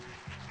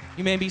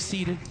You may be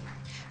seated.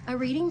 A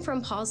reading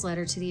from Paul's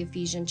letter to the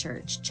Ephesian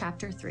church,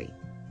 chapter 3.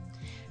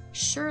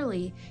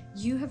 Surely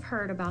you have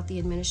heard about the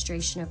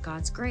administration of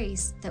God's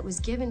grace that was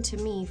given to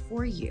me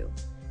for you.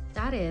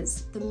 That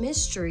is, the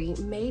mystery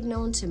made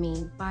known to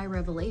me by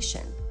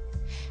revelation,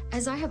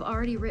 as I have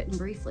already written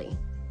briefly.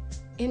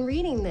 In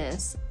reading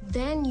this,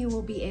 then you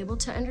will be able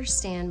to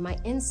understand my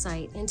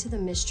insight into the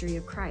mystery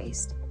of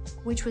Christ,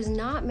 which was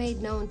not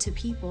made known to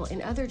people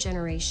in other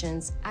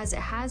generations as it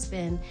has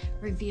been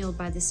revealed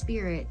by the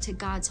Spirit to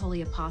God's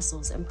holy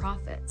apostles and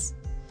prophets.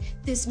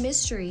 This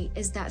mystery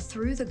is that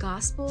through the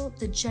gospel,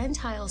 the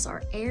Gentiles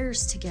are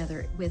heirs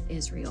together with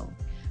Israel,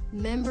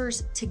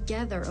 members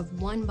together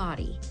of one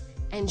body,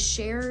 and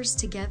sharers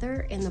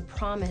together in the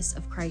promise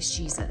of Christ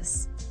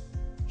Jesus.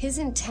 His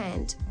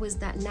intent was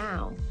that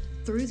now,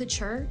 through the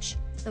church,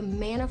 the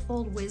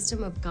manifold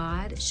wisdom of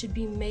God should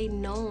be made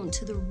known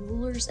to the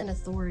rulers and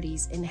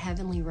authorities in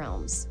heavenly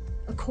realms,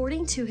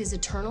 according to his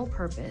eternal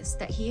purpose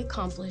that he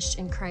accomplished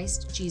in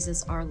Christ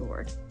Jesus our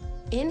Lord.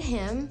 In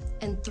him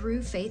and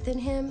through faith in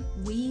him,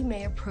 we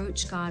may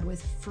approach God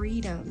with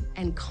freedom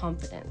and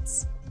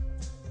confidence.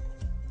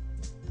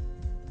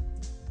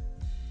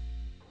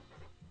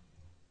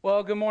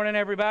 Well, good morning,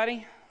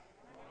 everybody.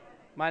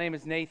 My name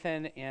is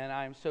Nathan, and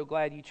I'm so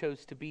glad you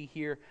chose to be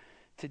here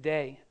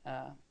today.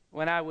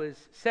 When I was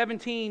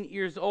 17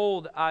 years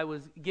old, I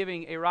was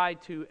giving a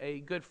ride to a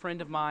good friend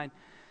of mine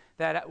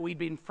that we'd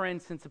been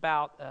friends since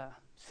about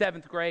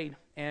 7th grade.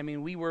 And I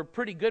mean, we were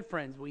pretty good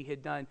friends. We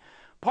had done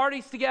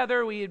parties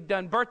together. We had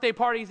done birthday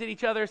parties at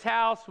each other's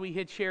house. We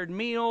had shared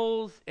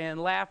meals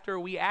and laughter.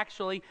 We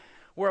actually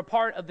were a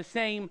part of the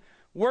same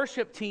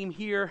worship team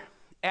here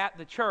at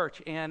the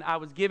church. And I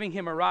was giving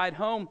him a ride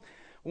home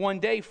one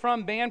day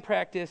from band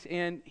practice,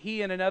 and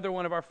he and another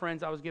one of our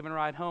friends I was giving a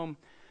ride home,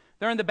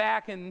 they're in the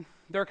back and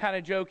they're kind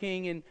of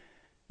joking, and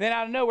then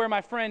out of nowhere,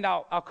 my friend,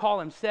 I'll call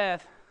him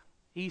Seth,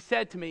 he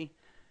said to me,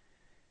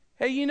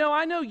 "Hey,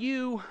 I know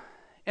you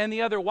and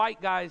the other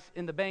white guys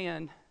in the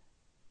band,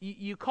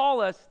 you call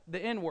us the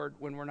N-word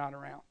when we're not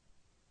around.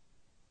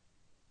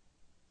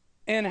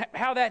 And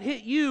how that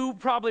hit you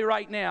probably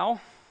right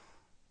now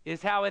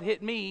is how it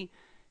hit me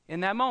in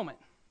that moment."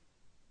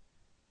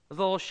 I was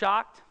a little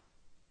shocked,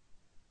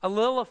 a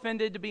little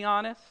offended, to be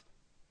honest,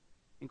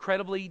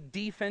 incredibly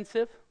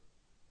defensive.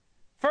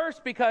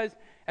 First, because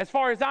as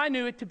far as I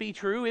knew it to be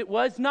true, it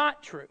was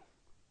not true.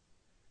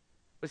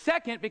 But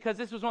second, because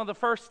this was one of the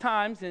first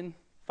times in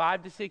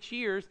 5 to 6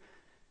 years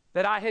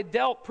that I had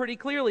dealt pretty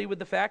clearly with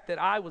the fact that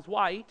I was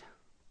white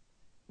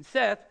and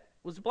Seth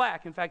was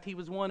black. In fact, he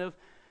was one of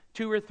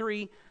 2 or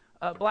 3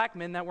 black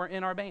men that were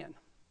in our band.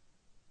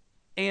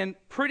 And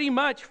pretty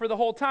much for the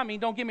whole time, I mean,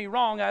 don't get me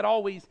wrong, I'd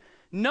always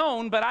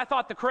known, but I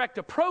thought the correct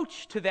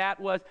approach to that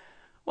was,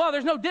 well,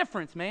 there's no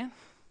difference, man.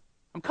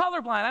 I'm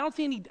colorblind. I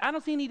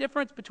don't see any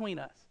difference between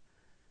us.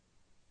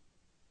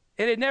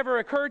 It had never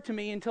occurred to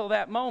me until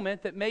that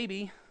moment that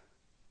maybe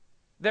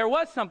there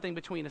was something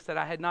between us that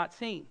I had not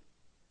seen.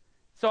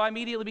 So I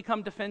immediately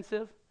become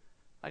defensive.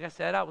 Like I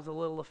said, I was a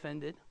little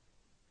offended.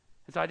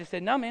 And so I just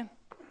said, "No, man,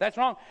 that's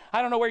wrong.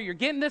 I don't know where you're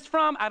getting this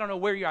from. I don't know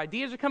where your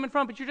ideas are coming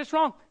from, but you're just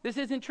wrong. This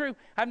isn't true.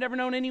 I've never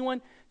known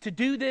anyone to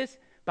do this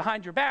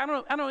behind your back. I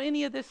don't know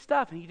any of this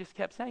stuff." And he just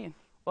kept saying,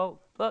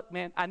 "Well, look,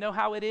 man, I know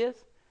how it is.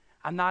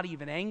 I'm not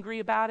even angry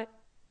about it.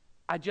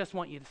 I just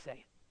want you to say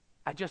it.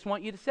 I just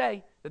want you to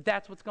say that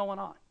that's what's going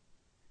on."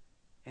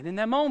 And in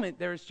that moment,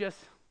 there's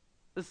just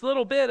this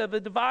little bit of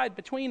a divide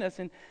between us,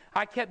 and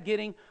I kept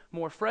getting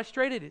more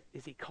frustrated.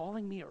 Is he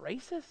calling me a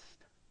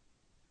racist?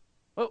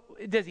 Well,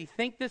 does he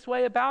think this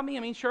way about me?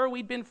 I mean, sure,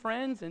 we'd been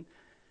friends, and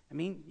I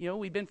mean,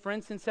 we'd been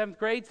friends since 7th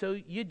grade, so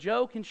you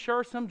joke, and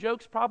sure, some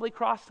jokes probably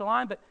crossed the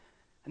line, but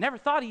I never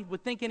thought he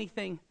would think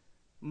anything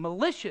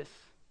malicious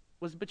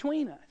was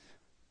between us.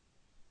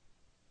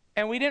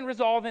 And we didn't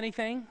resolve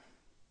anything.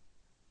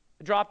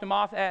 I dropped him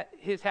off at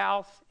his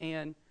house,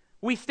 and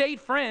we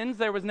stayed friends.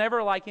 There was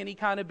never like any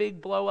kind of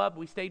big blow up.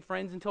 We stayed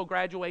friends until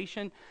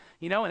graduation,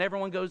 and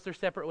everyone goes their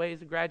separate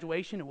ways at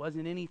graduation. It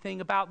wasn't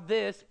anything about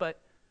this, but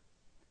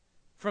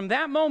from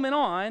that moment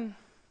on,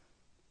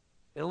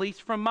 at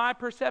least from my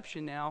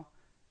perception now,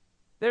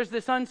 there's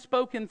this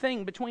unspoken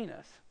thing between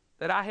us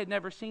that I had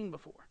never seen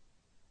before.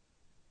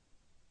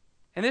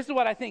 And this is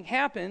what I think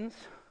happens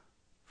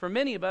for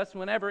many of us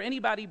whenever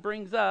anybody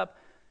brings up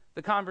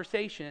the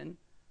conversation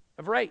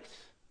of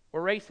race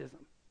or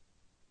racism,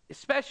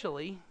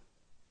 especially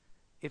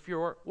if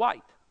you're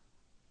white.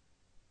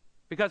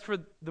 Because for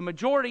the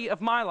majority of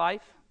my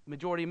life, the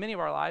majority of many of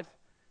our lives,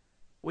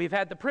 we've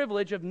had the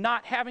privilege of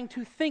not having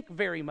to think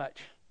very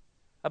much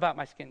about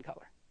my skin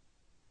color.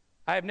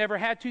 I have never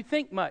had to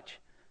think much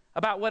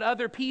about what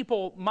other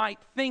people might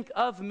think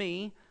of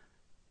me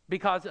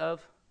because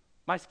of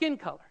my skin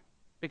color,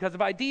 because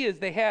of ideas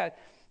they had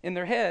in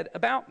their head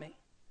about me.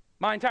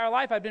 My entire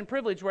life I've been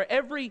privileged where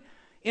every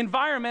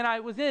environment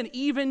I was in,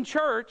 even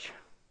church,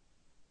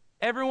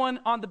 everyone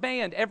on the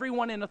band,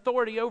 everyone in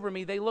authority over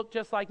me, they looked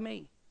just like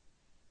me.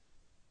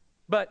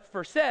 But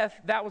for Seth,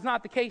 that was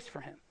not the case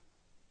for him.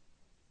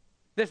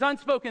 This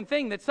unspoken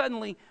thing that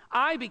suddenly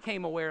I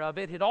became aware of,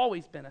 it had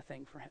always been a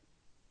thing for him.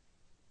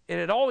 It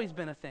had always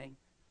been a thing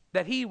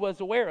that he was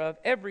aware of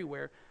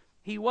everywhere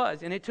he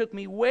was. And it took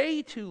me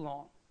way too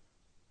long,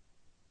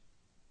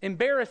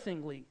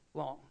 embarrassingly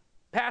long,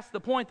 past the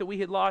point that we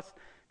had lost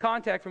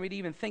contact, for me to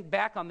even think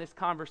back on this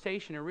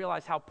conversation and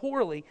realize how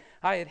poorly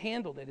I had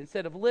handled it.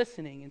 Instead of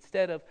listening,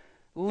 instead of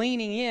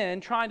leaning in,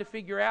 trying to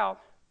figure out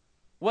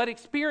what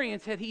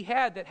experience had he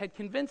had that had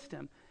convinced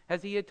him,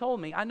 as he had told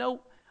me. I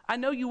know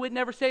you would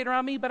never say it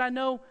around me, but I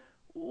know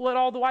what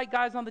all the white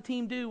guys on the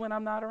team do when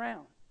I'm not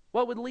around.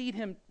 What would lead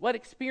him, what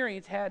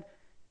experience had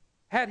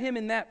him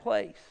in that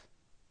place?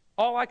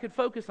 All I could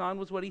focus on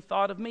was what he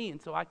thought of me,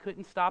 and so I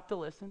couldn't stop to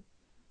listen.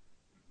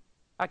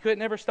 I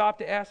couldn't ever stop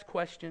to ask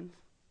questions.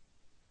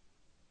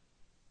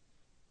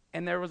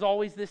 And there was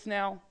always this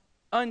now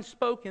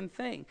unspoken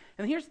thing.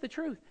 And here's the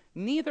truth.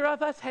 Neither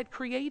of us had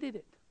created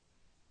it.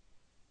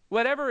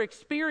 Whatever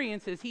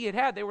experiences he had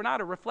had, they were not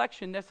a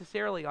reflection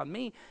necessarily on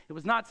me. It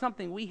was not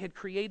something we had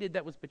created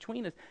that was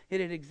between us. It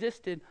had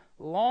existed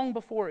long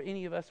before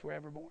any of us were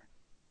ever born.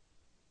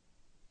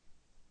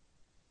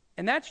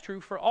 And that's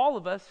true for all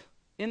of us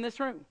in this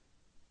room.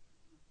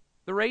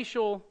 The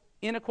racial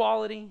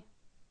inequality,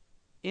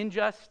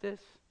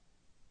 injustice,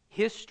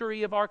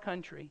 history of our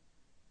country,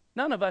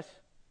 none of us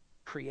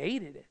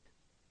created it,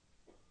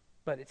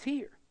 but it's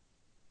here.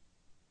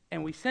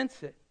 And we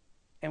sense it,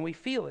 and we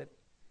feel it,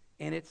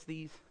 and it's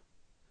these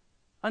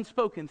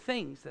unspoken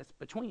things that's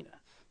between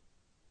us.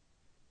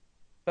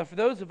 But for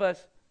those of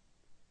us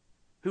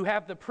who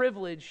have the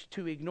privilege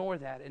to ignore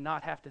that and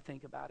not have to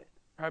think about it,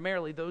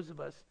 primarily those of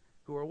us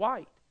who are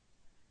white,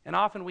 and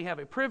often we have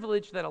a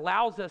privilege that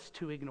allows us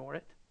to ignore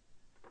it,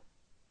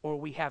 or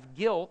we have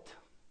guilt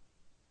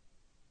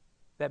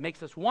that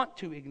makes us want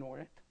to ignore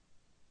it.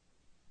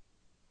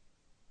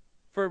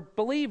 For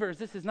believers,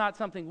 this is not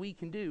something we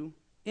can do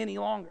any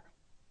longer.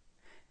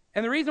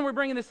 And the reason we're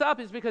bringing this up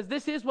is because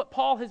this is what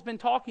Paul has been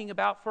talking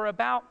about for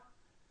about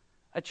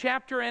a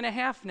chapter and a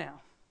half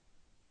now.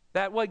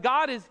 That what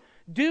God is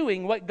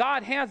doing, what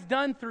God has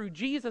done through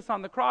Jesus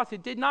on the cross,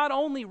 it did not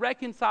only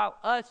reconcile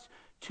us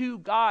to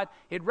God,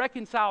 it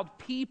reconciled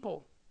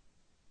people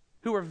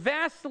who are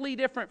vastly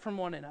different from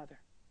one another,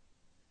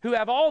 who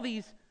have all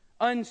these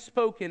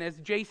unspoken, as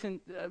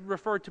Jason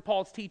referred to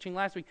Paul's teaching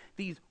last week,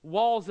 these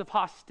walls of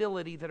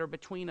hostility that are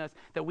between us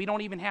that we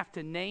don't even have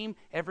to name.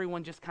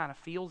 Everyone just kind of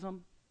feels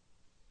them.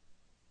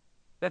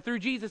 That through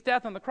Jesus'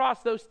 death on the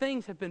cross, those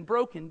things have been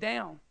broken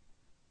down.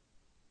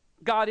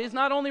 God is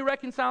not only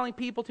reconciling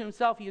people to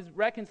himself, he is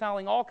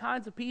reconciling all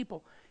kinds of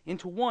people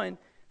into one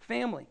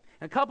family.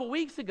 And a couple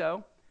weeks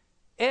ago,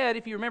 Ed,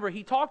 if you remember,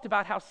 he talked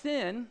about how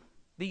sin,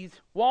 these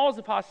walls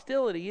of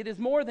hostility, it is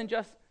more than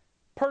just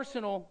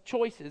personal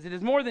choices. It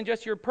is more than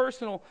just your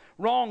personal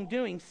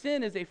wrongdoing.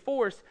 Sin is a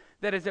force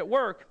that is at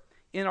work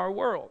in our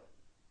world.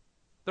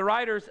 The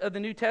writers of the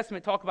New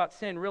Testament talk about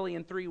sin really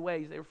in three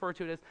ways. They refer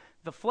to it as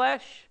the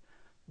flesh,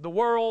 the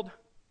world,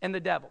 and the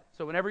devil.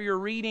 So whenever you're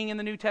reading in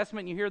the New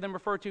Testament, you hear them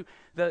refer to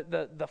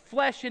the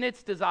flesh and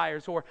its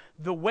desires, or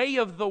the way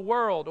of the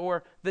world,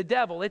 or the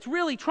devil. It's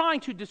really trying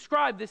to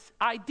describe this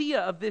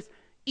idea of this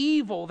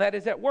evil that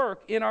is at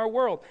work in our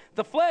world.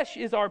 The flesh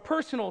is our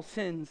personal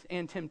sins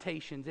and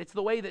temptations. It's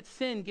the way that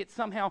sin gets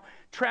somehow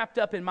trapped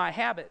up in my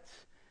habits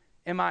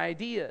and my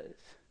ideas,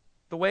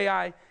 the way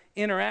I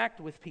interact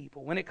with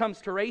people. When it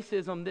comes to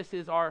racism, this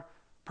is our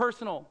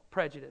personal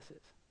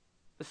prejudices,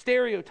 the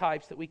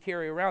stereotypes that we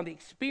carry around, the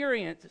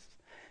experiences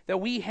that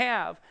we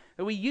have,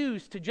 that we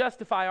use to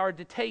justify our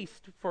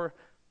distaste for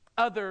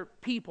other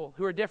people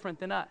who are different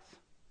than us.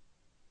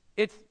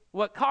 It's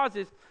what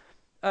causes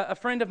a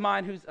friend of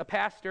mine who's a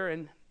pastor,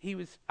 and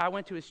I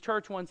went to his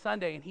church one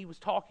Sunday, and he was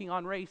talking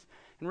on race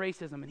and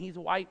racism, and he's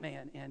a white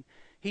man, and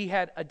he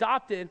had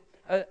adopted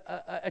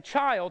a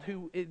child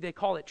who, they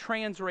call it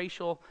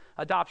transracial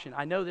adoption.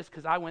 I know this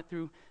because I went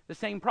through the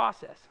same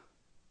process.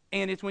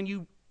 And it's when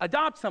you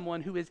adopt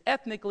someone who is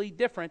ethnically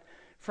different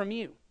from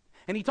you.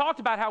 And he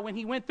talked about how when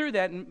he went through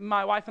that, and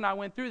my wife and I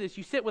went through this,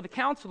 you sit with a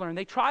counselor, and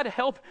they try to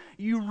help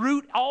you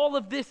root all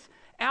of this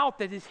out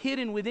that is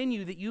hidden within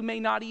you that you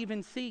may not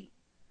even see.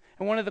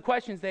 And one of the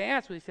questions they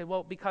asked was, they said,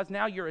 well, because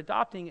now you're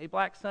adopting a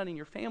black son in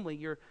your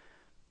family,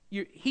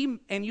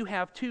 and you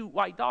have two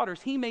white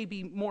daughters, he may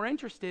be more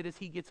interested as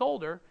he gets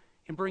older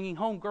in bringing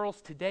home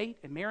girls to date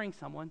and marrying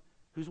someone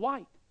who's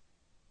white.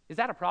 Is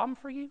that a problem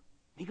for you?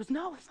 He goes,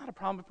 no, it's not a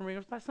problem for me.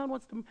 If my son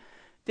wants to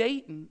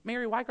date and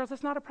marry white girls,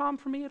 that's not a problem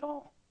for me at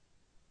all.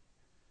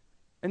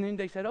 And then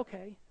they said,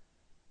 okay.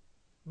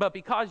 But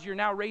because you're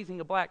now raising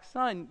a black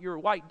son, your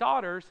white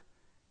daughters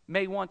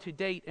may want to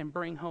date and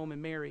bring home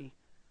and marry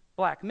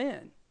black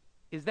men.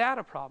 Is that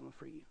a problem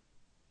for you?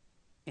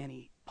 And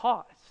he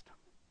paused.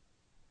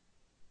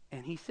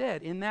 And he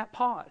said, in that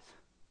pause,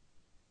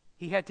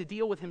 he had to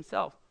deal with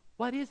himself.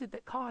 What is it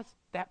that caused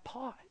that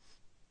pause?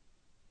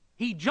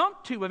 He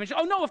jumped to him and said,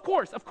 oh no, of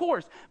course.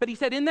 But he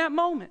said, in that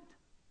moment,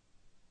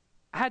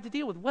 I had to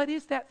deal with, what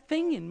is that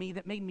thing in me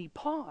that made me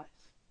pause?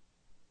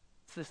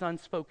 It's this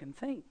unspoken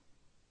thing.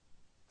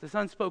 It's this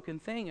unspoken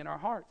thing in our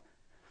hearts.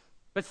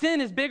 But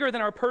sin is bigger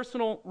than our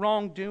personal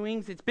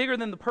wrongdoings. It's bigger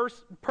than the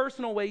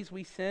personal ways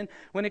we sin.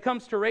 When it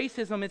comes to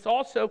racism, it's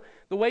also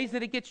the ways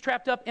that it gets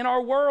trapped up in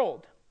our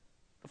world,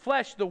 the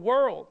flesh, the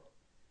world,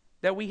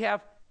 that we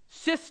have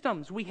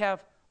systems, we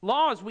have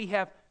laws, we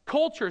have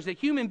cultures, that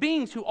human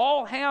beings who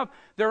all have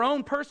their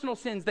own personal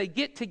sins, they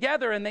get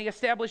together and they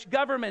establish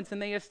governments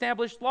and they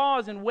establish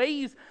laws and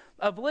ways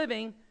of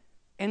living,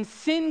 and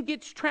sin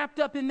gets trapped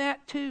up in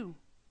that too.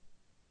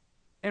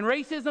 And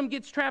racism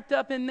gets trapped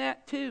up in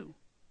that too.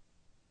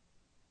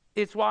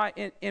 It's why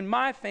in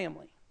my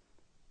family,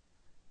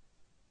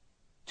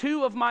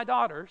 2 of my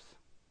daughters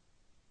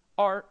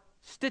are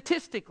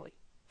statistically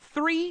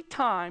 3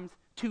 times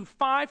to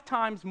 5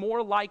 times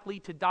more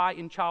likely to die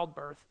in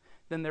childbirth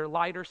than their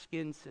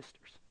lighter-skinned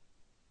sisters.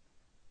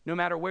 No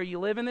matter where you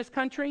live in this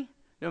country,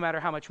 no matter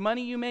how much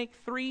money you make,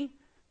 3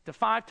 to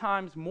 5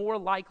 times more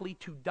likely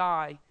to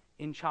die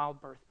in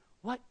childbirth.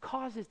 What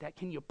causes that?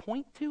 Can you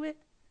point to it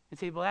and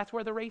say, well, that's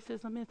where the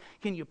racism is?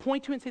 Can you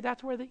point to it and say,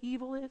 that's where the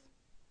evil is?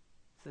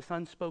 It's this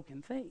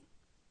unspoken thing.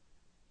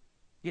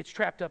 It gets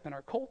trapped up in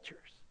our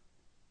cultures.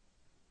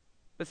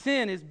 But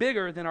sin is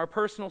bigger than our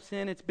personal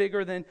sin. It's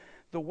bigger than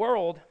the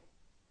world.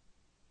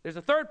 There's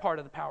a third part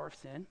of the power of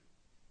sin,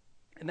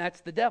 and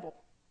that's the devil.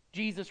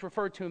 Jesus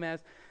referred to him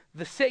as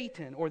the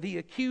Satan, or the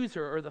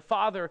accuser, or the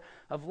father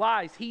of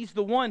lies. He's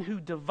the one who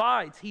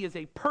divides. He is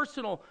a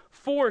personal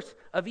force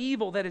of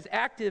evil that is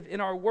active in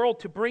our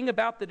world to bring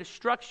about the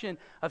destruction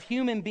of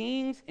human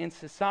beings and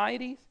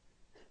societies.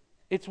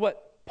 It's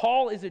what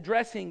Paul is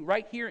addressing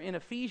right here in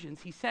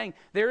Ephesians. He's saying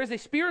there is a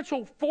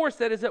spiritual force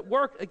that is at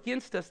work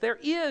against us. There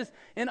is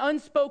an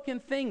unspoken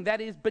thing that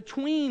is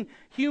between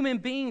human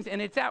beings, and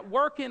it's at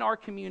work in our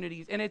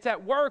communities, and it's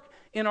at work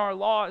in our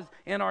laws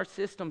and our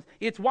systems.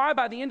 It's why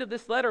by the end of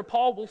this letter,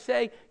 Paul will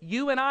say,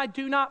 you and I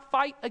do not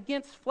fight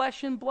against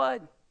flesh and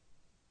blood.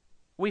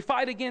 We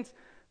fight against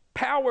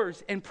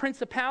powers and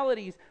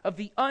principalities of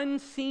the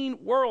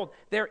unseen world.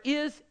 There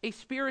is a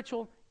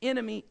spiritual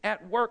enemy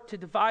at work to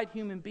divide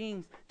human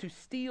beings, to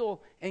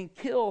steal and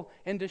kill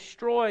and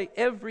destroy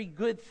every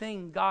good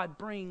thing God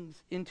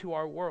brings into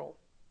our world.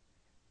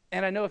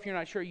 And I know if you're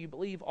not sure you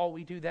believe all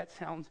we do, that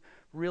sounds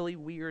really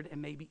weird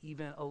and maybe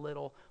even a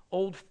little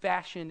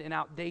old-fashioned and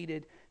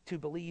outdated to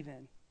believe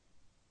in.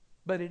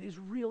 But it is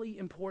really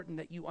important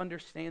that you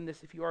understand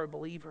this if you are a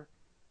believer,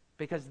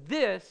 because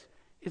this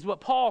is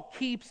what Paul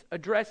keeps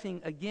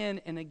addressing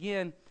again and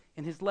again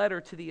in his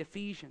letter to the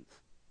Ephesians.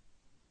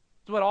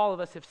 It's what all of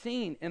us have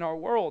seen in our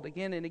world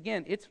again and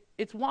again.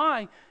 It's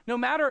why, no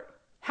matter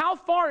how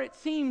far it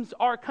seems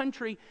our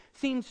country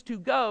seems to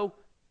go,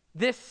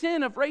 this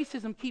sin of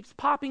racism keeps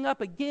popping up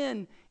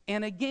again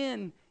and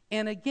again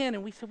and again.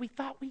 And we said, we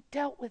thought we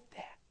dealt with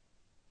that.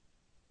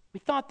 We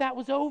thought that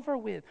was over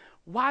with.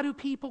 Why do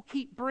people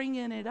keep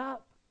bringing it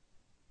up?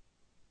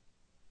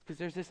 Because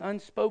there's this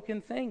unspoken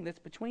thing that's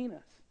between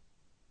us.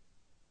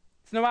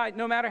 It's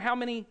no matter how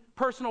many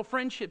personal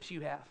friendships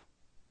you have,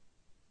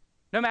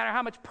 no matter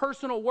how much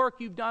personal work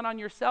you've done on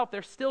yourself,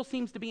 there still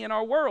seems to be in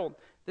our world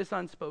this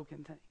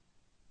unspoken thing.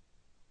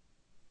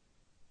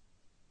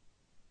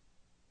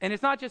 And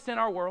it's not just in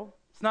our world.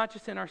 It's not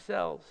just in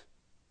ourselves.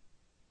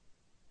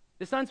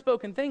 This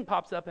unspoken thing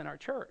pops up in our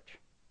church.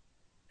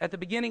 At the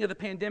beginning of the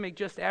pandemic,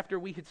 just after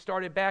we had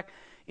started back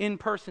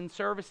in-person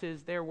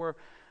services, there were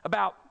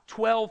about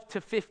 12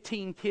 to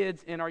 15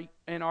 kids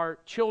in our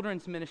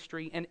children's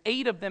ministry, and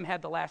 8 of them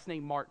had the last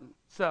name Martin.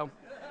 So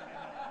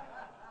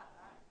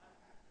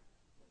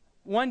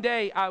one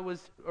day,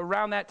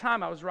 around that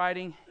time, I was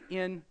riding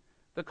in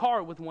the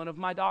car with one of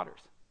my daughters.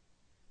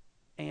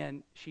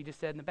 And she just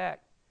said in the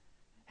back,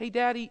 hey,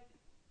 Daddy,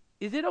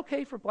 is it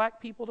okay for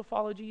black people to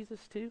follow Jesus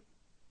too?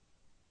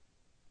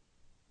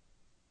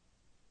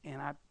 And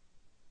I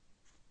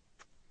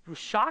was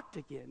shocked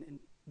again. And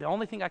the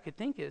only thing I could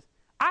think is,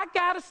 I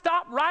got to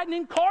stop riding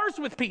in cars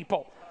with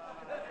people.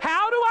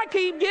 How do I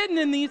keep getting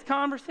in these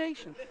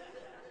conversations?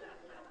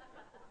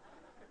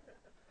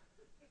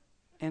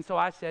 And so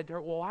I said to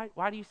her, well,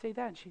 why do you say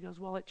that? And she goes,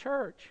 well, at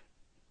church,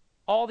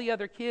 all the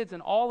other kids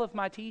and all of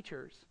my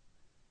teachers,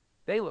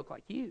 they look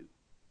like you.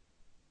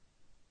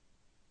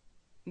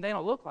 And they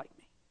don't look like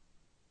me.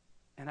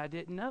 And I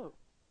didn't know.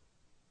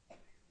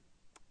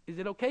 Is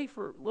it okay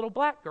for little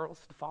black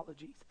girls to follow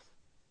Jesus?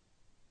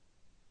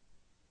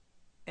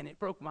 And it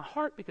broke my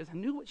heart because I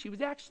knew what she was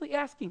actually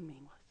asking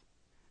me was,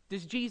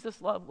 does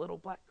Jesus love little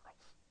black girls?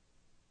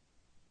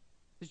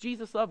 Does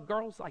Jesus love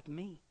girls like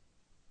me?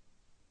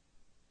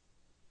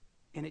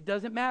 And it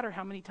doesn't matter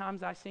how many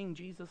times I sing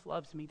Jesus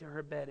loves me to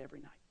her bed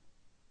every night.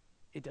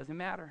 It doesn't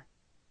matter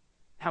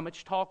how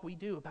much talk we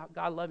do about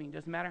God loving. It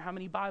doesn't matter how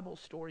many Bible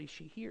stories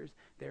she hears.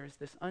 There is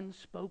this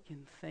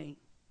unspoken thing,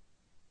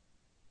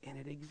 and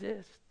it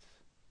exists.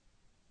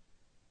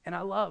 And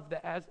I love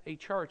that as a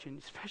church, and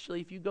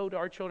especially if you go to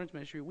our children's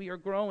ministry, we are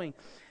growing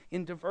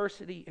in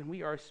diversity, and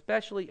we are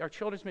especially, our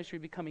children's ministry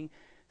becoming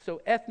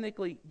so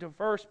ethnically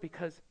diverse,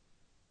 because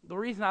the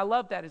reason I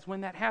love that is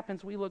when that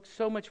happens, we look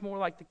so much more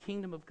like the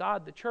kingdom of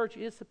God. The church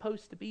is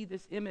supposed to be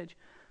this image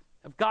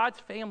of God's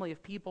family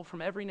of people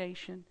from every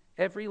nation,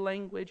 every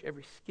language,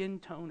 every skin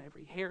tone,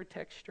 every hair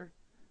texture.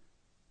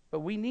 But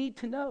we need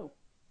to know,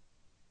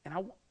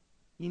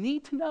 you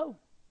need to know,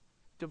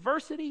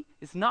 diversity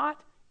is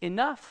not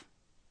enough.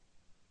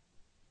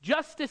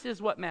 Justice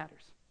is what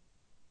matters.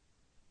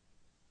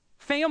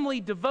 Family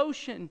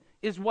devotion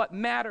is what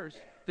matters.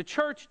 The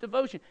church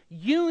devotion.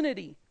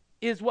 Unity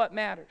is what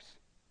matters.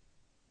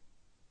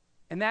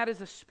 And that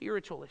is a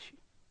spiritual issue.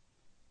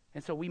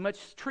 And so we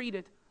must treat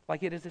it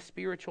like it is a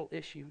spiritual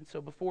issue. And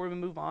so before we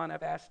move on,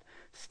 I've asked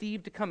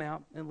Steve to come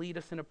out and lead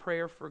us in a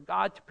prayer for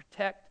God to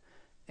protect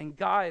and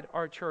guide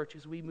our church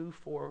as we move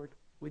forward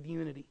with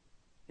unity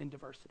in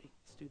diversity.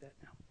 Let's do that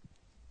now.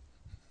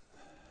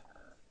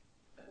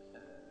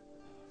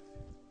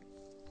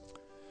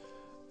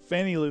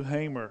 Fannie Lou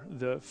Hamer,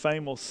 the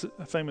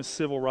famous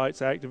civil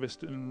rights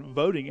activist and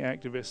voting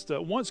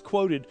activist, once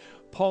quoted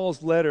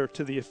Paul's letter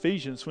to the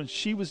Ephesians when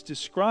she was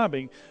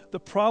describing the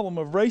problem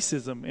of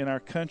racism in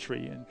our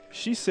country. And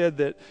she said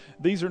that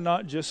these are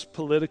not just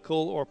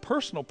political or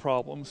personal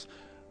problems,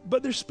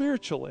 but they're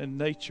spiritual in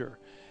nature.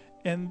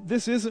 And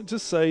this isn't to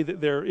say that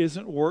there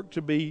isn't work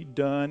to be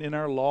done in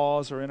our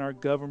laws or in our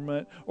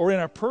government or in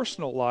our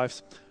personal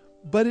lives,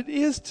 but it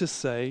is to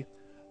say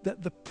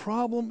that the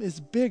problem is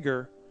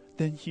bigger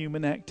than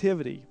human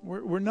activity.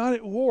 We're not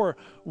at war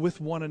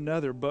with one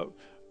another, but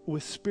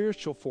with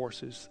spiritual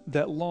forces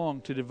that long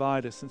to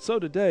divide us. And so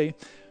today,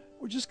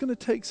 we're just going to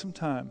take some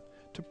time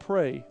to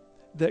pray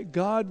that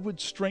God would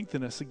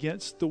strengthen us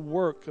against the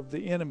work of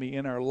the enemy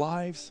in our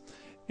lives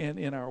and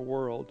in our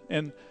world.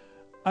 And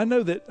I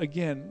know that,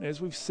 again,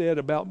 as we've said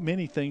about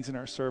many things in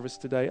our service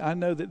today, I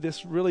know that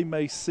this really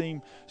may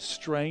seem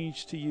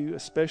strange to you,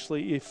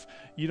 especially if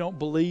you don't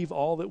believe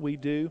all that we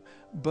do.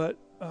 But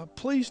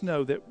please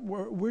know that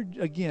we're,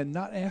 again,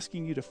 not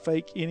asking you to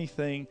fake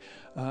anything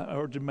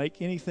or to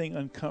make anything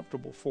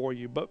uncomfortable for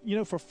you. But,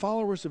 for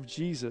followers of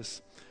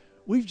Jesus,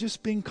 we've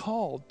just been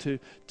called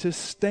to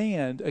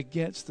stand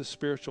against the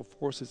spiritual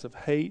forces of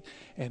hate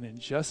and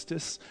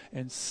injustice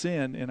and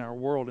sin in our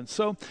world. And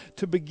so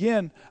to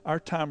begin our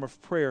time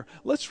of prayer,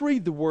 let's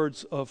read the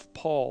words of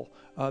Paul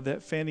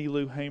that Fannie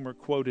Lou Hamer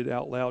quoted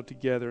out loud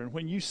together. And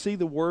when you see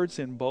the words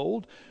in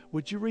bold,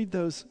 would you read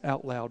those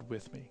out loud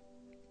with me?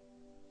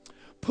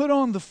 Put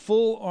on the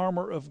full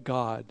armor of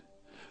God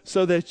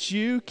so that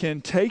you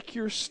can take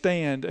your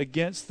stand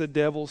against the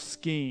devil's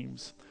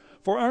schemes.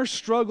 For our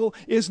struggle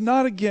is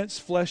not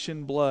against flesh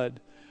and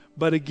blood,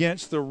 but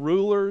against the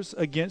rulers,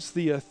 against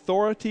the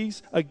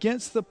authorities,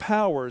 against the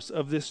powers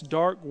of this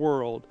dark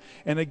world,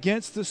 and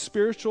against the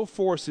spiritual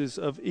forces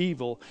of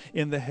evil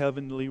in the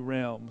heavenly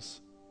realms.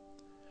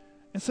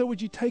 And so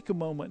would you take a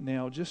moment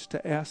now just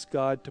to ask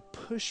God to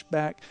push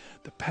back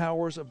the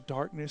powers of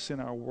darkness in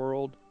our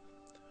world?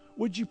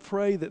 Would you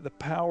pray that the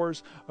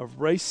powers of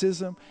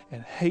racism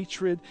and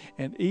hatred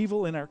and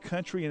evil in our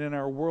country and in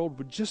our world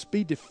would just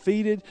be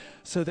defeated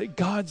so that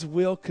God's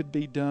will could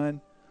be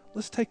done?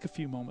 Let's take a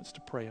few moments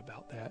to pray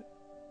about that.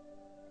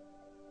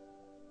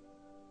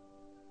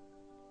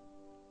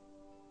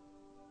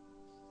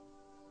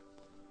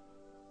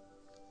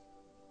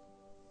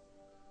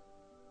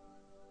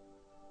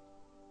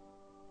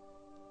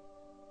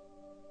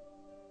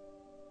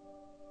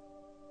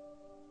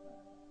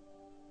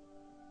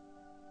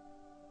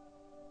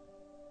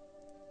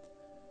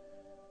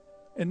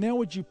 And now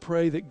would you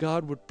pray that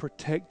God would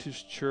protect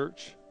His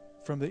church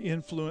from the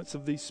influence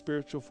of these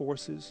spiritual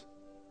forces?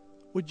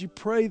 Would you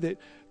pray that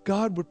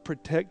God would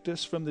protect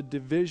us from the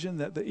division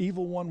that the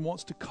evil one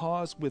wants to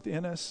cause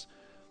within us?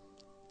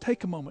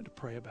 Take a moment to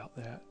pray about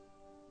that.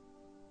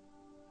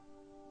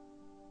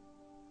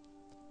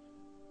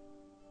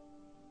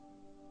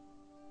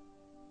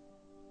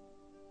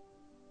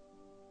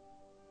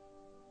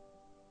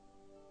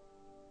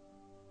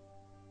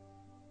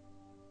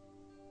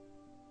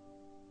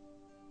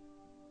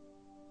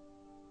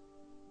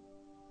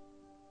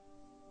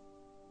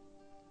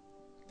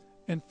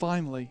 And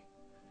finally,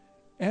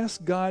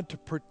 ask God to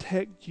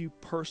protect you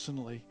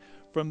personally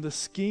from the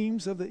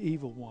schemes of the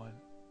evil one.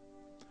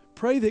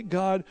 Pray that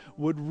God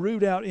would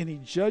root out any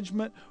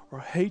judgment or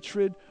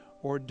hatred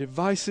or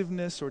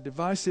divisiveness or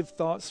divisive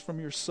thoughts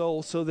from your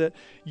soul so that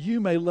you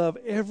may love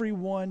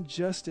everyone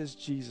just as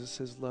Jesus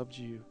has loved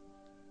you.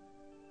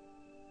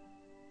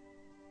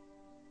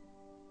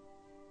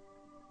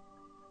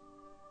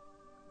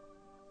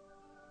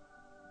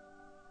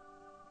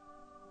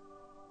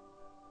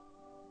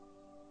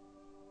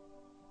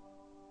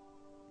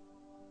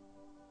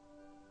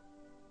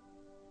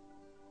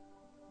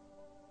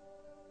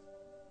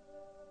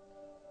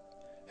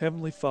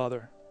 Heavenly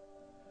Father,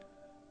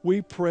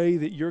 we pray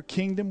that your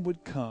kingdom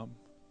would come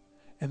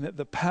and that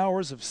the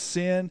powers of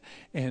sin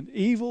and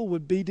evil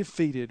would be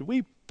defeated.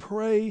 We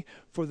pray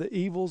for the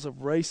evils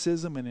of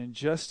racism and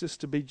injustice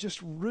to be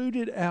just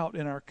rooted out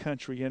in our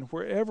country and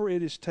wherever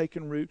it has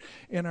taken root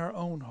in our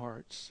own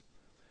hearts.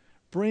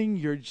 Bring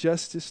your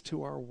justice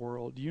to our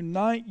world.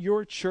 Unite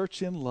your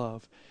church in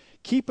love.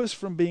 Keep us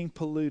from being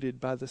polluted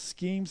by the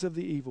schemes of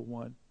the evil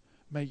one.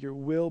 May your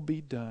will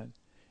be done.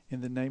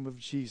 In the name of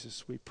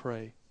Jesus we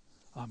pray.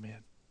 Amen.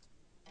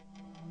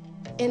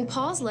 In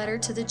Paul's letter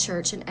to the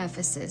church in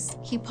Ephesus,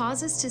 he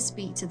pauses to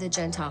speak to the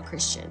Gentile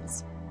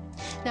Christians.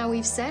 Now,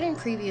 we've said in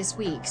previous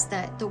weeks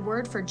that the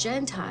word for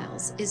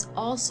Gentiles is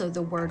also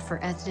the word for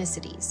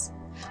ethnicities.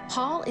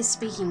 Paul is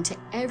speaking to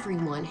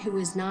everyone who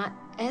is not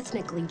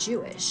ethnically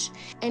Jewish,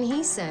 and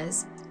he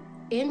says,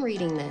 in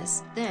reading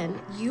this, then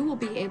you will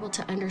be able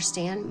to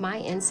understand my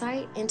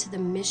insight into the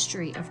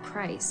mystery of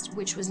Christ,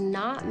 which was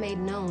not made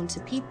known to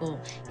people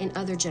in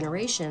other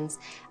generations,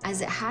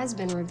 as it has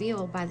been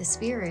revealed by the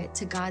Spirit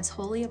to God's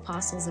holy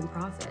apostles and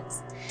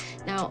prophets.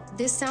 Now,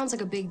 this sounds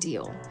like a big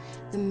deal.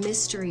 The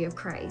mystery of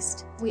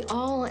Christ. We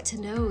all want to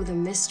know the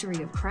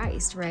mystery of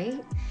Christ,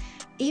 right?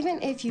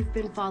 Even if you've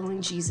been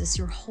following Jesus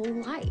your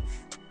whole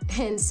life.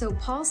 And so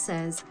Paul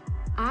says,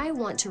 I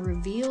want to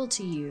reveal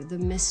to you the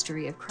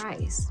mystery of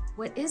Christ.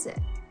 What is it?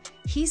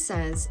 He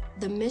says,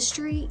 the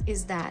mystery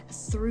is that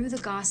through the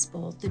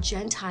gospel, the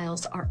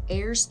Gentiles are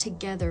heirs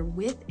together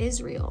with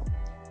Israel,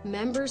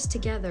 members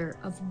together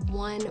of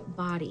one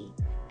body,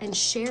 and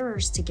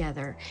sharers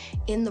together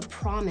in the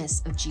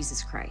promise of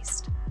Jesus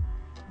Christ.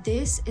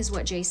 This is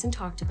what Jason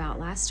talked about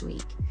last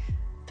week.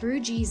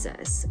 Through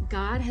Jesus,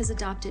 God has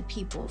adopted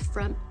people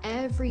from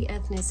every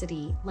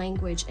ethnicity,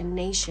 language, and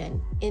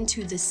nation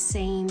into the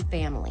same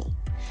family,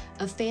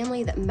 a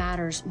family that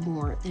matters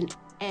more than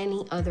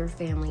any other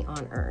family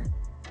on earth.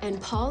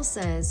 And Paul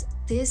says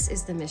this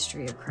is the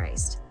mystery of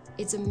Christ.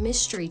 It's a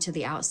mystery to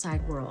the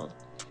outside world,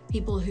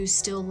 people who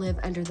still live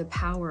under the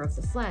power of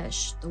the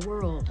flesh, the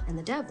world, and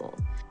the devil.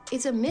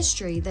 It's a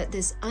mystery that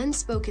this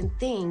unspoken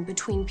thing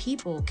between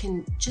people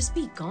can just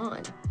be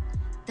gone.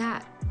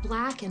 That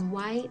Black and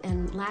white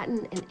and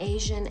Latin and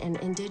Asian and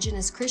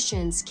indigenous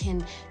Christians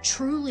can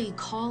truly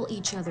call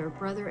each other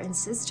brother and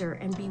sister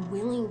and be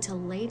willing to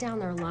lay down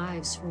their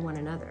lives for one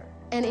another.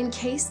 And in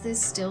case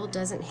this still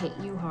doesn't hit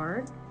you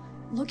hard,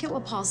 look at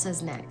what Paul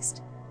says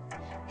next.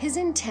 His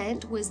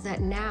intent was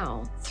that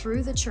now,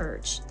 through the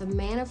church, the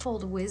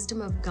manifold wisdom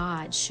of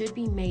God should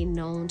be made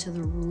known to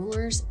the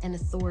rulers and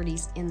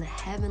authorities in the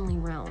heavenly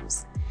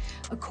realms,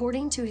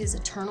 according to his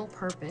eternal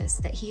purpose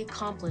that he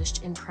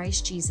accomplished in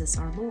Christ Jesus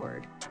our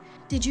Lord.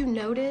 Did you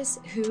notice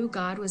who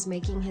God was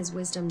making his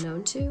wisdom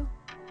known to?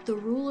 The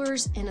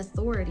rulers and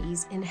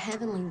authorities in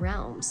heavenly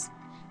realms,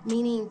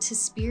 meaning to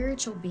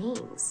spiritual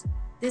beings.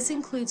 This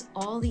includes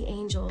all the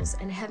angels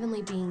and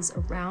heavenly beings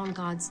around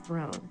God's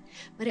throne,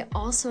 but it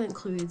also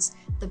includes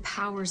the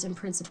powers and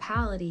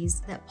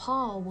principalities that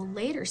Paul will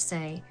later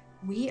say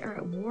we are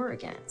at war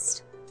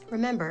against.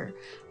 Remember,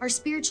 our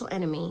spiritual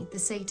enemy, the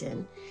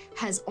Satan,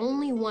 has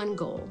only one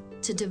goal: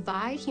 to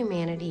divide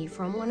humanity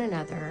from one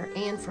another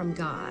and from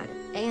God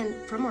and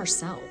from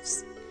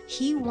ourselves.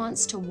 He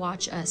wants to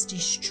watch us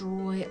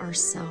destroy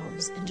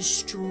ourselves and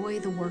destroy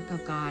the work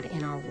of God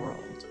in our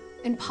world.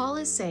 And Paul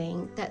is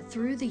saying that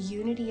through the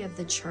unity of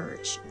the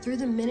church, through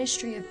the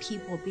ministry of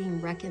people being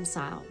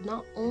reconciled,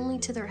 not only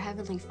to their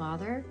Heavenly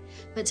Father,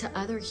 but to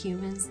other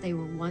humans they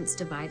were once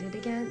divided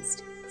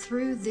against,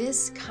 through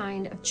this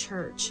kind of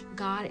church,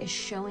 God is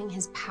showing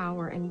his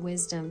power and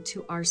wisdom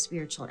to our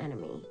spiritual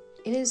enemy.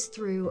 It is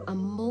through a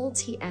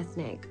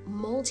multi-ethnic,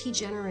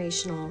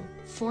 multi-generational,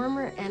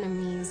 former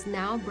enemies,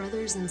 now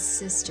brothers and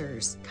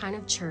sisters kind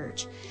of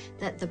church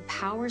that the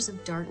powers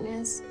of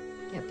darkness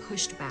get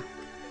pushed back.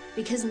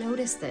 Because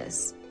notice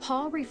this,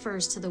 Paul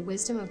refers to the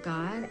wisdom of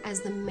God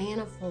as the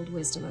manifold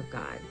wisdom of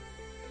God.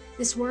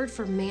 This word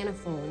for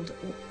manifold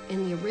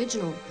in the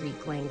original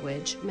Greek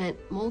language meant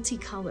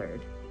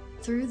multicolored.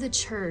 Through the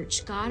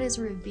church, God is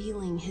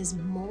revealing his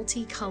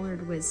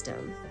multicolored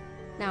wisdom.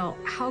 Now,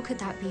 how could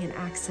that be an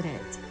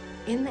accident?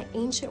 In the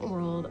ancient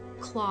world,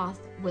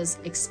 cloth was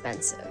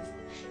expensive,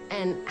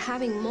 and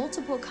having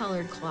multiple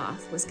colored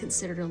cloth was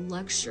considered a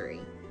luxury.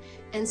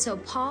 And so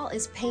Paul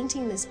is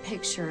painting this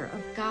picture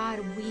of God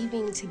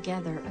weaving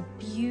together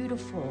a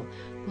beautiful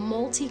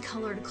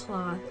multicolored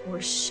cloth or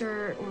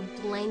shirt or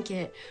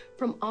blanket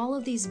from all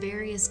of these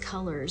various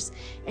colors.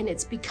 And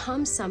it's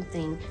become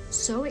something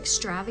so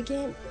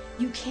extravagant,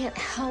 you can't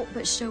help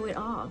but show it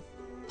off.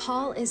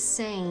 Paul is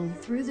saying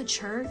through the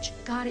church,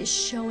 God is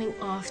showing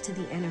off to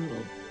the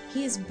enemy.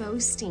 He is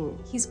boasting,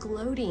 he's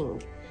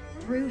gloating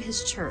through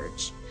his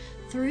church,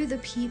 through the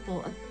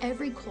people of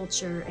every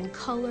culture and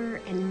color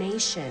and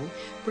nation,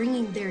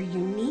 bringing their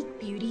unique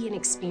beauty and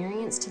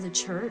experience to the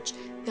church.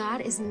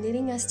 God is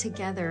knitting us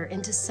together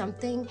into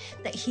something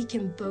that he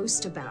can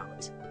boast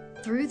about.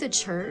 Through the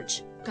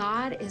church,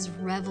 God is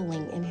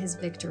reveling in his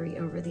victory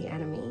over the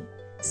enemy.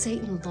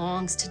 Satan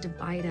longs to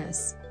divide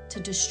us, to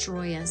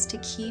destroy us, to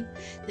keep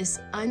this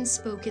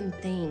unspoken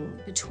thing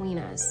between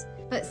us.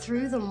 But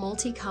through the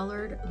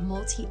multicolored,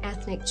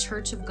 multi-ethnic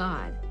church of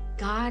God,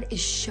 God is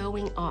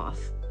showing off.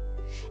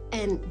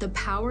 And the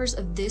powers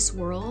of this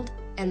world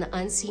and the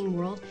unseen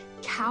world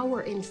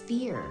cower in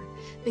fear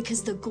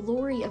because the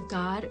glory of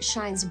God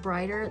shines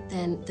brighter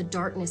than the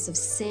darkness of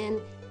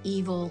sin,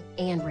 evil,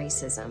 and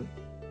racism.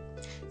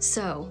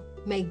 So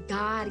may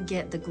God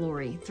get the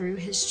glory through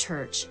his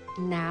church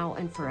now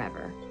and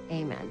forever.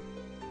 Amen.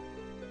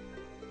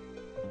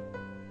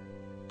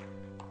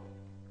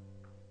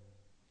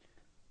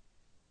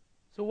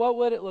 So what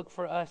would it look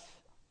for us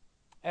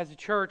as a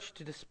church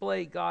to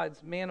display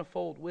God's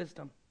manifold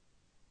wisdom?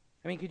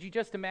 I mean, could you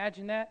just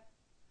imagine that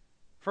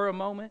for a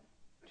moment?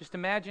 Just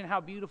imagine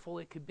how beautiful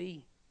it could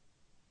be.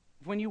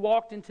 If when you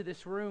walked into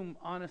this room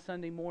on a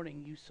Sunday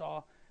morning, you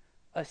saw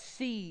a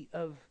sea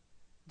of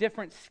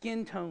different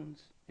skin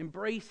tones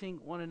embracing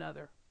one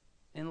another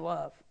in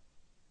love.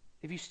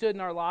 If you stood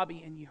in our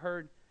lobby and you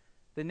heard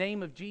the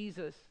name of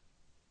Jesus,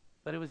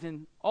 but it was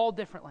in all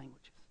different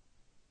languages,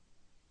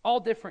 all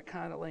different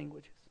kind of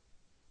languages.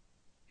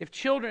 If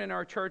children in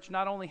our church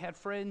not only had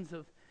friends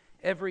of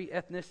every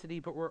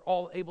ethnicity, but were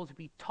all able to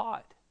be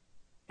taught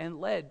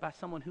and led by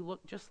someone who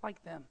looked just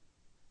like them,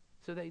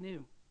 so they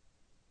knew.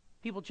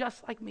 People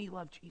just like me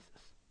love Jesus.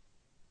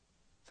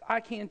 So I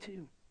can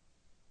too.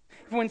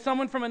 When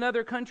someone from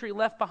another country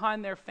left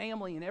behind their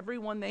family and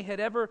everyone they had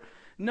ever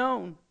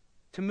known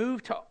to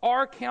move to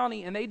our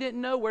county, and they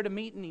didn't know where to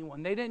meet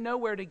anyone, they didn't know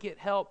where to get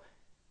help,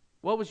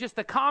 what was just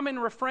the common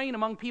refrain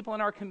among people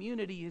in our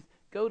community is,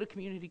 go to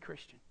Community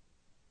Christian.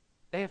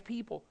 They have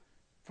people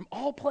from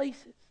all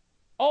places,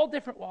 all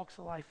different walks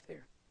of life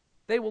there.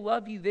 They will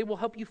love you. They will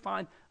help you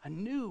find a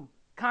new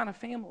kind of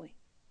family.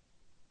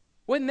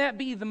 Wouldn't that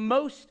be the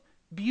most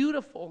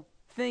beautiful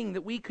thing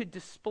that we could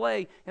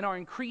display in our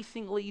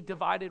increasingly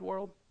divided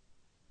world?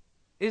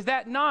 Is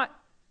that not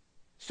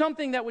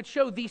something that would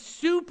show the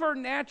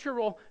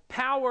supernatural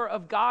power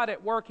of God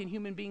at work in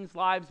human beings'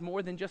 lives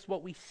more than just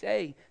what we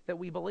say that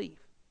we believe?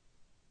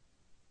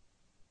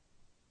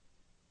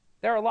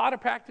 There are a lot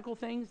of practical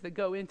things that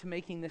go into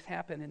making this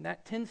happen, and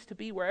that tends to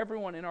be where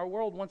everyone in our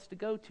world wants to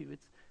go to.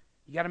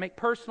 You got to make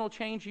personal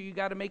change, or you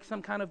got to make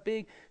some kind of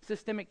big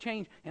systemic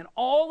change. And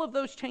all of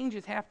those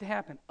changes have to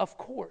happen, of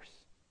course.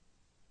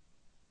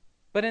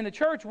 But in the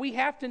church, we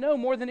have to know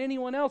more than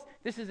anyone else,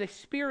 this is a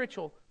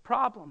spiritual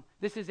problem.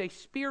 This is a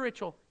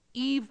spiritual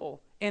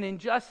evil and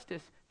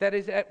injustice that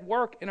is at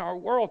work in our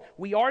world.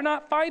 We are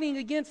not fighting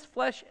against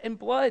flesh and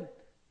blood.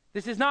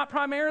 This is not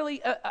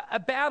primarily a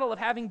battle of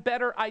having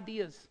better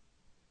ideas.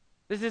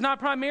 This is not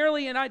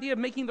primarily an idea of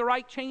making the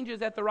right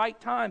changes at the right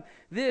time.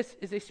 This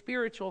is a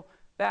spiritual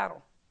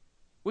battle,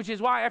 which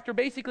is why after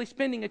basically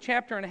spending a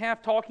chapter and a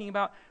half talking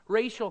about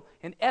racial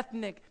and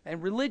ethnic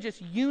and religious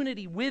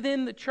unity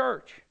within the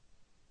church,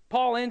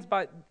 Paul ends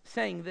by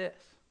saying this.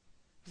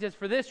 He says,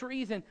 for this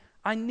reason,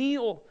 I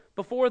kneel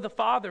before the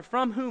Father,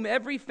 from whom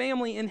every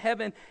family in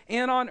heaven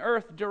and on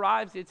earth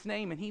derives its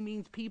name. And he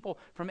means people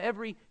from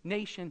every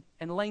nation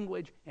and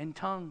language and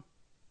tongue.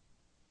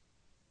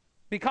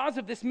 Because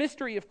of this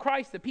mystery of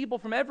Christ, the people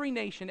from every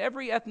nation,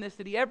 every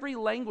ethnicity, every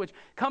language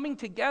coming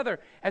together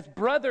as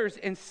brothers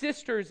and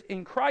sisters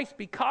in Christ,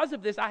 because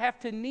of this, I have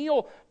to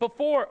kneel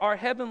before our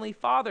Heavenly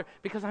Father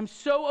because I'm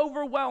so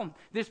overwhelmed.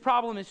 This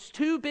problem is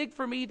too big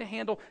for me to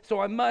handle, so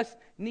I must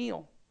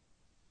kneel.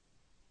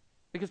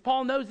 Because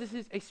Paul knows this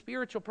is a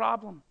spiritual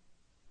problem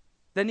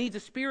that needs a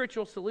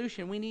spiritual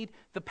solution. We need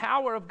the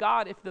power of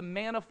God if the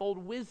manifold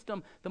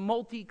wisdom, the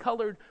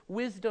multicolored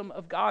wisdom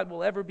of God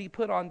will ever be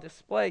put on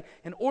display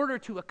in order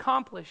to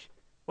accomplish,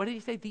 what did he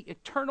say? The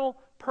eternal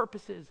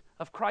purposes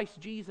of Christ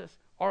Jesus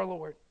our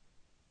Lord.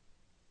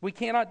 We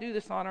cannot do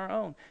this on our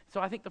own. So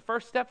I think the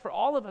first step for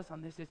all of us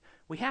on this is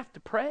we have to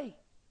pray.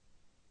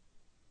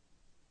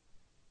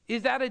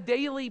 Is that a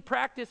daily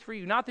practice for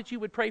you? Not that you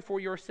would pray for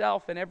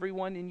yourself and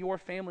everyone in your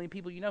family and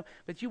people you know,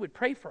 but you would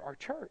pray for our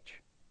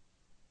church.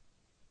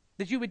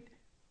 That you would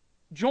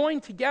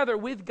join together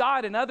with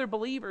God and other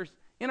believers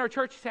in our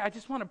church and say, I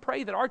just want to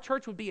pray that our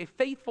church would be a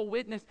faithful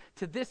witness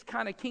to this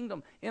kind of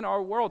kingdom in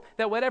our world.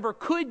 That whatever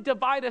could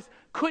divide us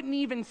couldn't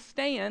even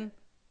stand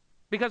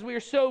because we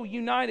are so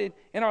united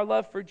in our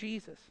love for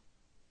Jesus.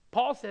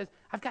 Paul says,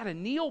 I've got to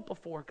kneel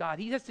before God.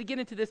 He has to get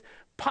into this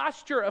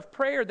posture of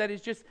prayer that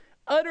is just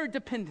utter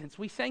dependence.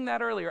 We sang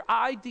that earlier.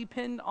 I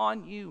depend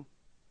on you.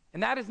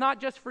 And that is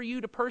not just for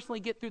you to personally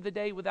get through the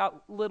day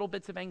without little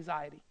bits of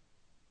anxiety.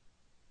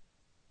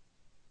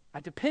 I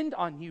depend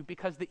on you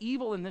because the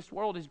evil in this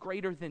world is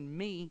greater than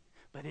me,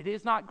 but it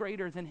is not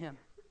greater than him.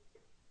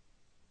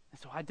 And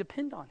so I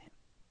depend on him.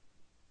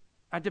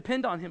 I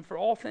depend on him for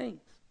all things.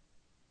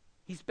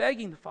 He's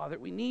begging the Father,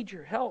 we need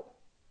your help.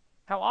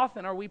 How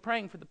often are we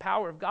praying for the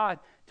power of God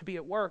to be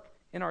at work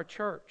in our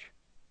church?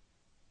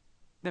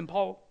 Then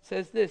Paul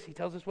says this, he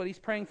tells us what he's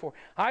praying for.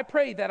 I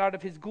pray that out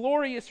of his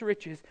glorious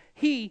riches,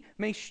 he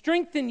may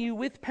strengthen you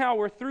with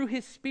power through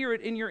his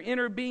Spirit in your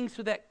inner being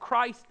so that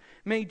Christ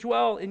may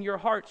dwell in your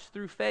hearts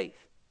through faith.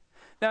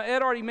 Now,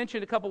 Ed already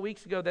mentioned a couple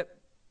weeks ago that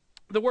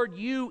the word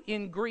you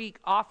in Greek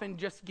often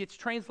just gets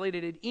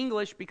translated in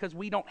English because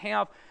we don't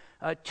have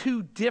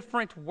two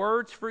different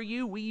words for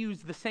you. We use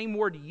the same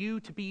word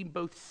you to be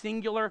both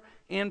singular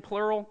and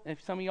plural.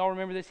 If some of y'all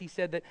remember this, he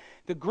said that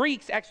the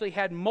Greeks actually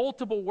had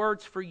multiple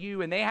words for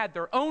you, and they had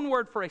their own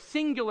word for a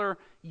singular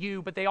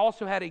you, but they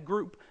also had a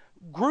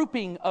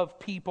grouping of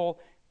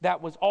people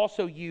that was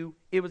also you.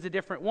 It was a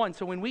different one.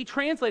 So when we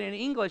translate it in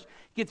English,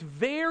 it gets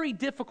very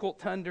difficult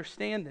to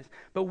understand this.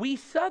 But we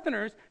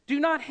Southerners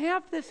do not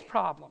have this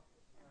problem.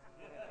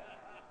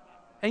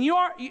 And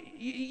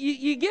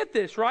you get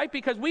this, right?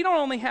 Because we don't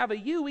only have a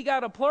you, we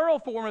got a plural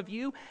form of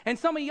you. And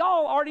some of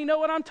y'all already know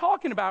what I'm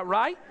talking about,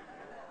 right?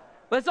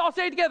 Let's all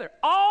say it together.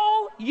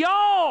 All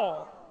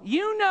y'all.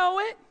 You know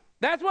it.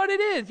 That's what it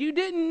is. You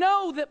didn't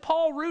know that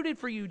Paul rooted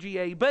for you,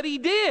 GA, but he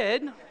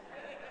did.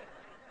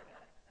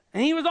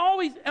 And he was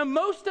always, and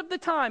most of the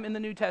time in the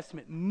New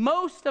Testament,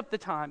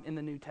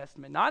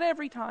 not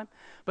every time,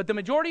 but the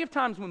majority of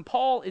times when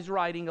Paul is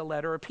writing a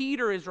letter, or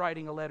Peter is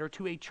writing a letter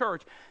to a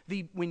church,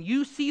 when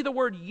you see the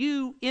word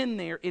you in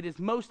there, it is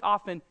most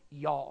often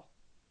y'all.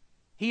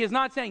 He is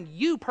not saying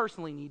you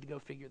personally need to go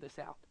figure this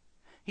out.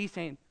 He's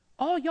saying,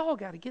 all y'all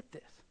got to get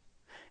this.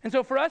 And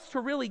so for us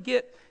to really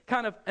get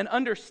kind of an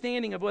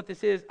understanding of what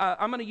this is,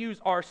 I'm going to use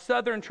our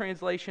Southern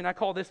translation. I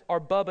call this our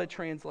Bubba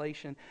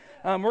translation.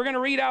 We're going to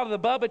read out of the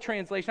Bubba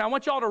translation. I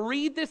want y'all to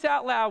read this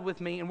out loud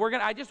with me, and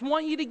I just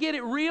want you to get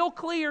it real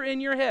clear in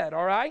your head,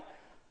 all right?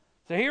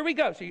 So here we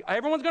go. So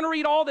everyone's going to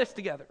read all this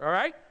together, all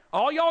right?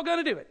 All y'all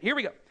going to do it. Here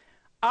we go.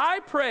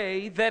 I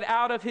pray that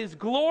out of his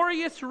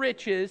glorious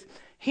riches,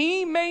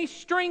 he may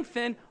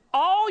strengthen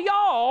all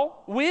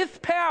y'all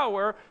with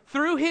power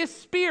through his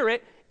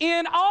Spirit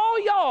in all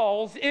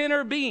y'all's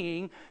inner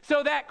being,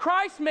 so that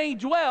Christ may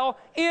dwell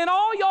in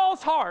all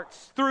y'all's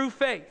hearts through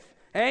faith.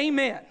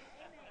 Amen.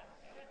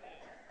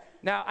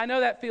 Now, I know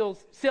that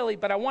feels silly,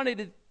 but I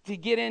wanted to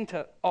get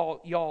into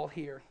all y'all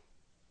here.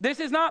 This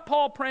is not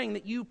Paul praying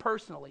that you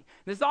personally,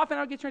 this is often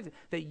how it gets translated,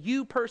 that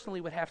you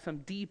personally would have some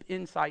deep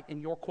insight in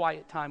your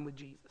quiet time with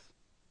Jesus.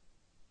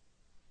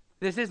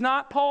 This is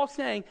not Paul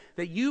saying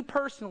that you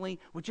personally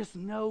would just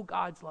know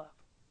God's love.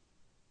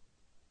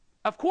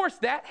 Of course,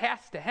 that has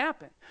to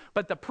happen.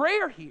 But the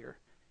prayer here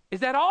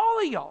is that all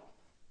of y'all,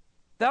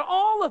 that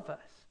all of us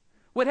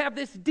would have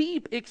this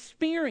deep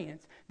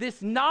experience,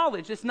 this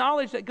knowledge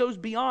that goes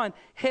beyond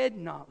head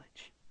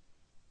knowledge.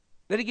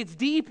 That it gets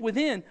deep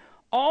within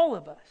all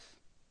of us.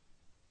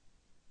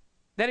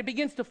 That it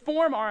begins to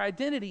form our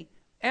identity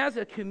as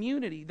a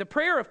community. The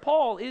prayer of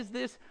Paul is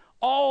this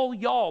all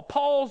y'all,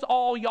 Paul's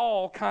all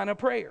y'all kind of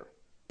prayer.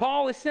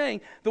 Paul is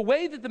saying the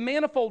way that the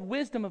manifold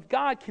wisdom of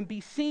God can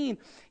be seen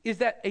is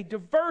that a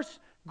diverse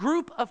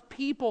group of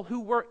people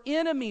who were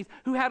enemies,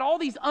 who had all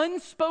these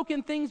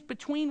unspoken things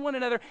between one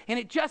another, and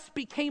it just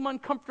became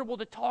uncomfortable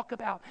to talk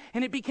about,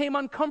 and it became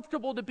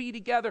uncomfortable to be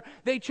together.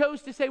 They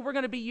chose to say, we're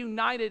going to be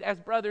united as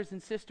brothers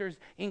and sisters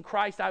in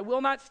Christ. I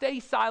will not stay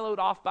siloed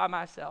off by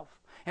myself.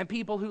 And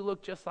people who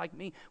look just like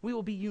me. We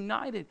will be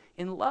united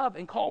in love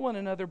and call one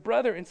another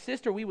brother and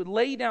sister. We would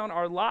lay down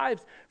our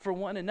lives for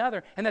one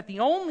another. And that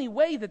the only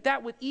way that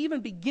that would even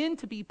begin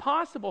to be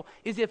possible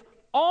is if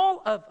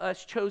all of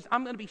us chose,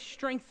 I'm going to be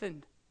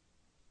strengthened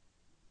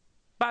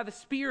by the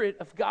Spirit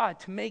of God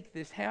to make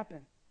this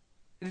happen.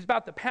 It is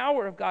about the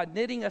power of God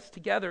knitting us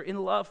together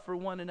in love for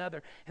one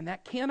another. And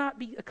that cannot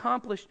be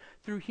accomplished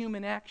through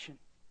human action.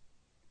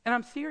 And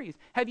I'm serious.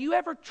 Have you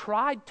ever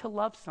tried to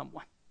love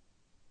someone?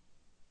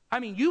 I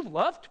mean, you've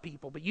loved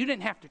people, but you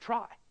didn't have to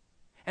try.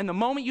 And the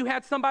moment you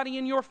had somebody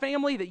in your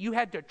family that you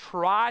had to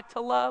try to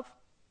love,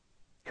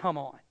 come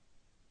on.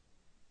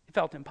 It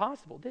felt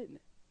impossible, didn't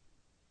it?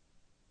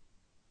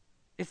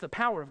 It's the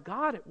power of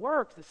God at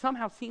work that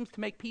somehow seems to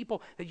make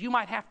people that you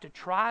might have to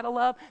try to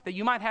love, that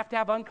you might have to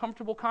have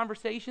uncomfortable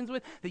conversations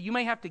with, that you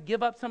may have to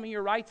give up some of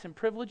your rights and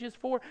privileges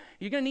for.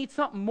 You're going to need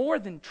something more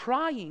than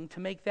trying to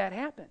make that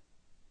happen.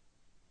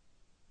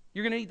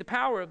 You're going to need the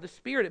power of the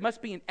Spirit. It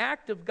must be an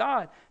act of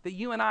God that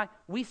you and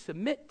we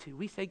submit to.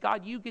 We say,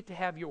 God, you get to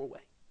have your way,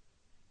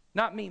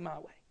 not me, my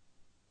way.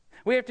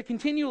 We have to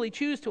continually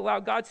choose to allow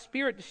God's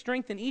Spirit to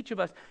strengthen each of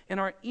us in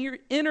our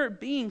inner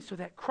being so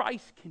that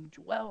Christ can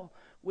dwell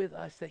with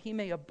us, that he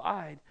may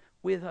abide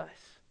with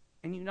us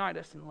and unite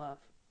us in love.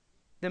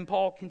 Then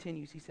Paul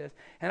continues, he says,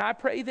 and I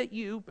pray that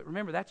you, but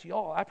remember that's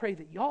y'all, I pray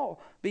that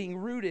y'all, being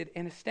rooted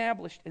and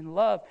established in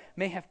love,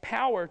 may have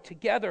power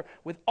together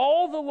with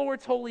all the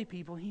Lord's holy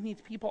people. He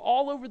means people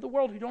all over the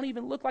world who don't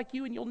even look like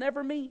you and you'll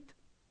never meet.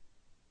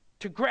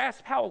 To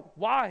grasp how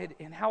wide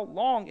and how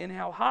long and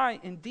how high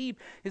and deep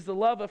is the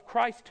love of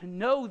Christ, to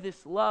know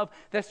this love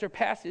that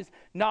surpasses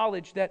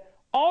knowledge, that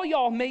all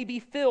y'all may be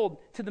filled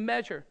to the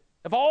measure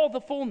of all the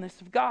fullness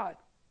of God.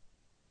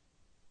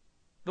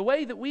 The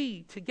way that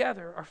we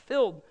together are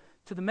filled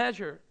to the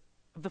measure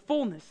of the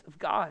fullness of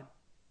God.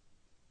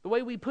 The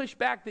way we push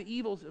back the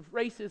evils of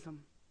racism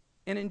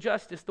and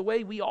injustice. The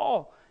way we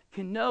all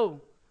can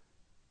know,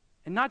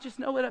 and not just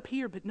know it up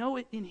here, but know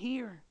it in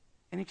here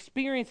and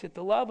experience it.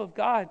 The love of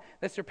God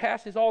that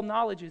surpasses all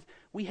knowledges.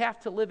 We have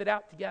to live it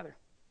out together.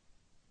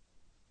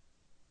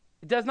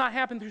 It does not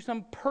happen through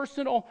some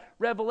personal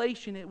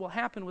revelation. It will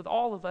happen with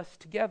all of us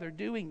together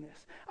doing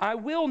this. I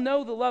will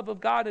know the love of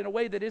God in a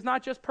way that is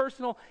not just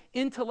personal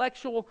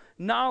intellectual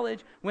knowledge.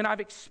 When I've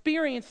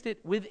experienced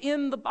it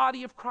within the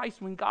body of Christ,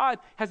 when God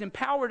has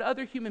empowered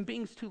other human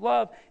beings to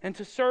love and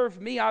to serve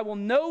me, I will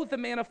know the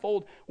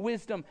manifold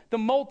wisdom, the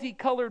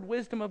multicolored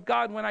wisdom of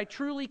God, when I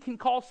truly can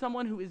call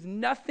someone who is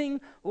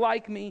nothing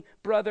like me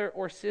brother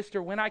or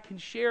sister, when I can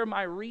share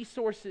my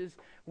resources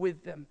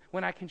with them,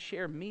 when I can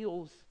share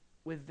meals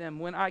with them,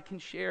 when I can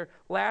share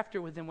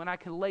laughter with them, when I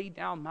can lay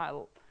down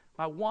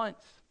my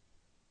wants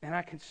and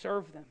I can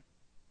serve them.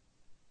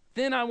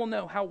 Then I will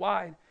know how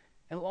wide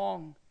and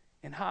long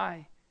and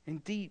high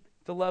and deep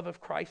the love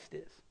of Christ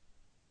is.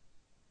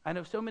 I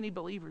know so many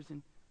believers,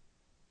 and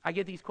I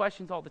get these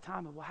questions all the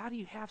time of, well, how do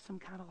you have some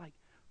kind of like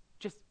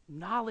just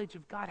knowledge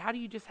of God? How do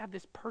you just have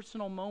this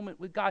personal moment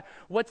with God?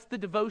 What's the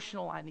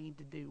devotional I need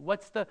to do?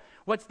 What's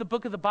the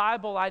book of the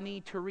Bible I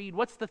need to read?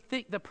 What's the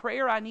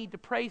prayer I need to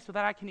pray so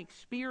that I can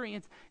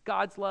experience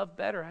God's love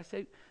better? I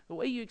say, the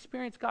way you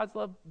experience God's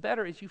love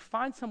better is you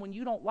find someone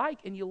you don't like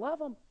and you love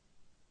them.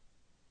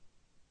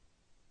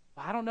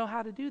 Well, I don't know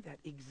how to do that.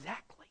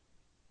 Exactly.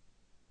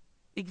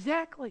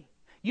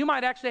 You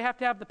might actually have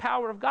to have the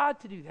power of God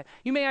to do that.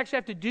 You may actually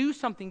have to do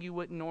something you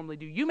wouldn't normally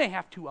do. You may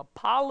have to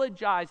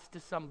apologize to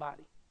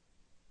somebody.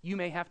 You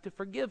may have to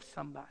forgive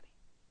somebody.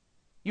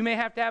 You may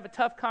have to have a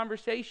tough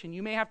conversation.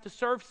 You may have to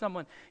serve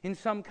someone in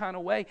some kind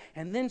of way.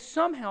 And then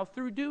somehow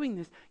through doing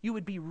this, you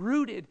would be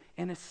rooted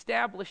and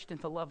established in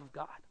the love of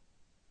God.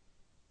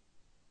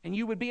 And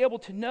you would be able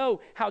to know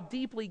how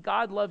deeply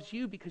God loves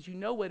you because you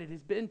know what it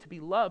has been to be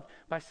loved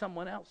by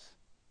someone else.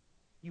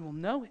 You will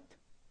know it.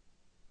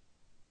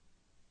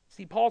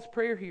 See, Paul's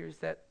prayer here is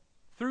that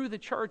through the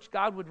church,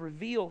 God would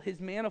reveal his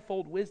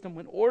manifold wisdom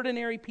when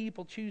ordinary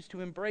people choose to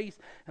embrace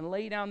and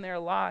lay down their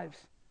lives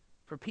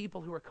for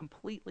people who are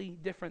completely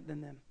different than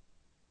them.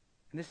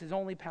 And this is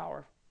only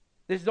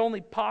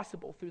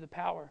possible through the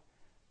power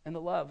and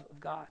the love of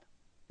God,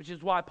 which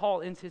is why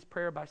Paul ends his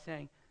prayer by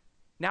saying,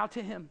 now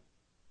to him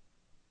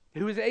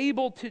who is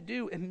able to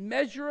do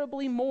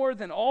immeasurably more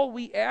than all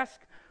we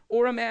ask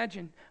or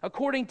imagine,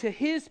 according to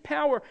his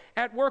power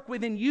at work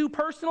within you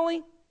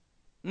personally,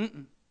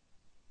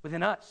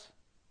 within us.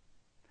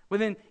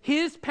 Within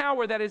his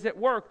power that is at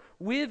work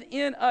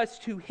within us,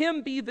 to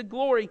him be the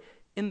glory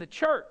in the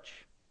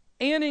church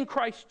and in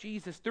Christ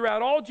Jesus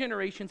throughout all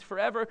generations,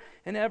 forever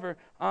and ever.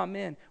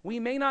 Amen. We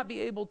may not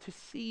be able to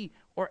see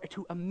or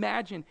to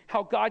imagine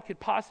how God could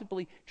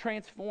possibly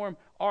transform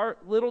our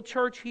little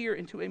church here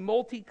into a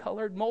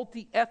multicolored,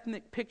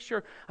 multi-ethnic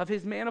picture of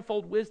his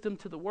manifold wisdom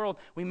to the world.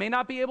 We may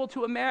not be able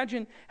to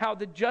imagine how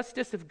the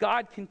justice of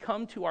God can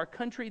come to our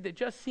country that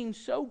just seems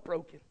so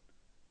broken.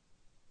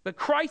 But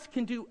Christ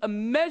can do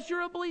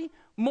immeasurably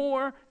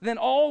more than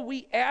all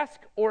we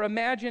ask or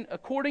imagine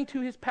according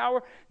to his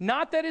power,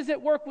 not that is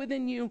at work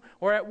within you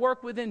or at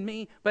work within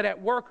me, but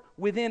at work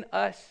within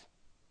us.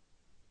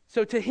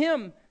 So to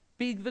him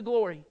be the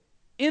glory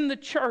in the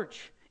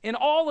church, in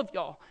all of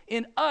y'all,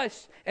 in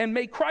us, and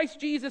may Christ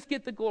Jesus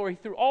get the glory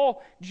through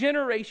all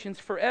generations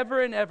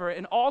forever and ever.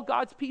 And all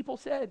God's people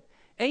said,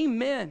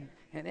 amen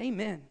and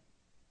amen.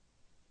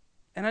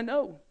 And I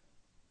know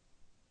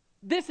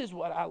this is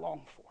what I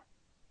long for.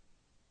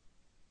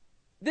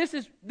 This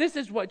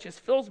is what just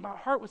fills my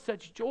heart with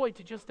such joy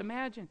to just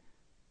imagine.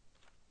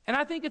 And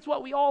I think it's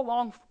what we all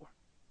long for.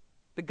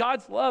 That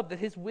God's love, that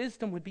his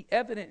wisdom would be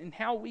evident in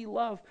how we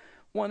love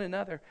one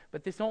another.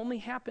 But this only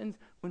happens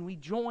when we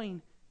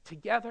join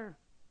together.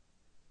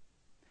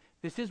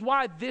 This is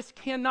why this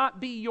cannot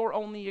be your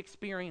only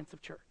experience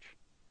of church.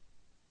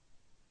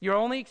 Your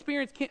only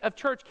experience of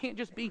church can't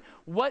just be,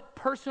 what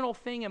personal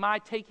thing am I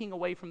taking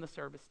away from the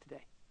service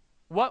today?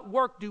 What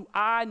work do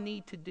I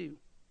need to do?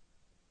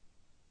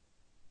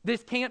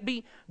 This can't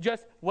be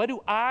just,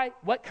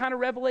 what kind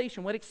of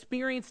revelation, what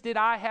experience did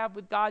I have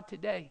with God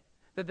today?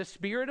 That the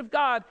Spirit of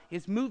God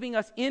is moving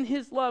us in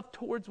his love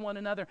towards one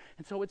another.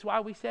 And so it's why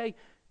we say,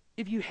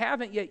 if you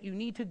haven't yet, you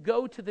need to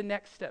go to the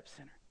Next Step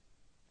Center.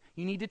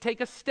 You need to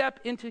take a step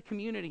into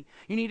community.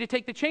 You need to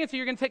take the chance that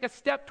you're going to take a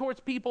step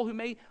towards people who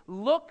may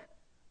look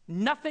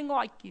nothing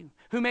like you,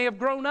 who may have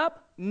grown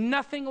up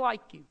nothing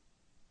like you.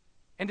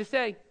 And to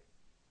say,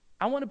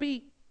 I want to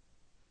be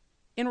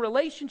in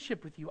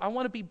relationship with you. I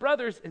want to be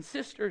brothers and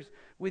sisters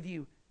with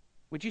you.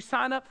 Would you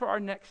sign up for our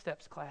Next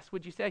Steps class?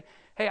 Would you say,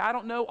 hey, I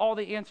don't know all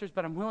the answers,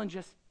 but I'm willing to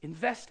just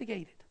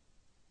investigate it?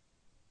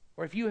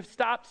 Or if you have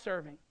stopped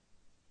serving,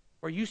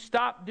 or you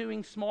stopped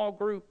doing small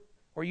group,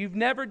 or you've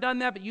never done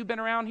that, but you've been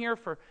around here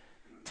for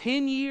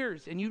 10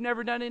 years and you've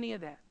never done any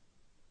of that,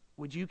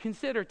 would you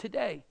consider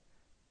today,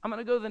 I'm going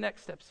to go to the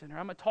Next Step Center.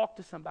 I'm going to talk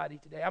to somebody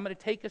today. I'm going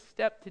to take a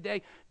step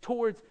today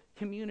towards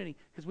community.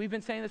 Because we've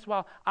been saying this a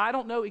while. I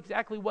don't know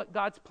exactly what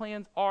God's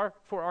plans are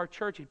for our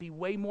church. It'd be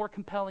way more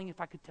compelling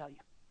if I could tell you.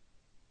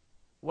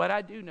 What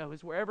I do know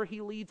is wherever he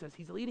leads us,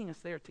 he's leading us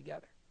there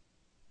together.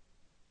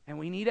 And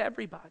we need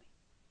everybody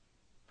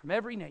from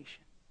every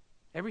nation,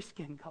 every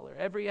skin color,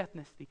 every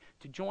ethnicity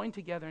to join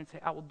together and say,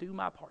 I will do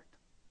my part.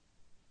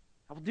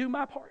 I will do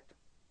my part.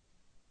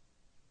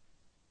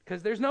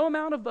 Because there's no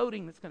amount of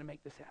voting that's going to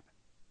make this happen.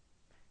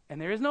 And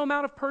there is no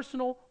amount of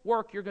personal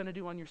work you're going to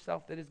do on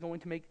yourself that is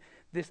going to make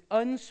this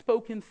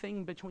unspoken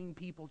thing between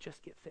people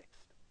just get fixed.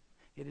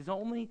 It is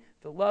only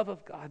the love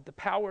of God, the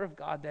power of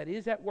God that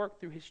is at work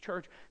through his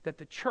church, that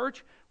the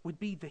church would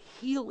be the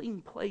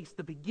healing place,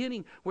 the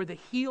beginning where the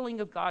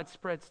healing of God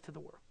spreads to the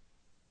world.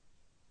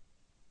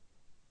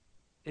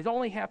 It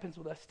only happens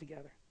with us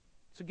together.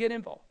 So get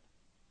involved.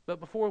 But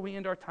before we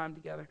end our time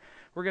together,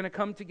 we're going to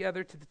come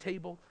together to the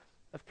table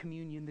of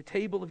communion, the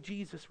table of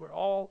Jesus where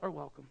all are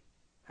welcome.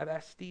 I've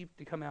asked Steve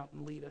to come out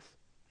and lead us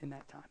in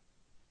that time.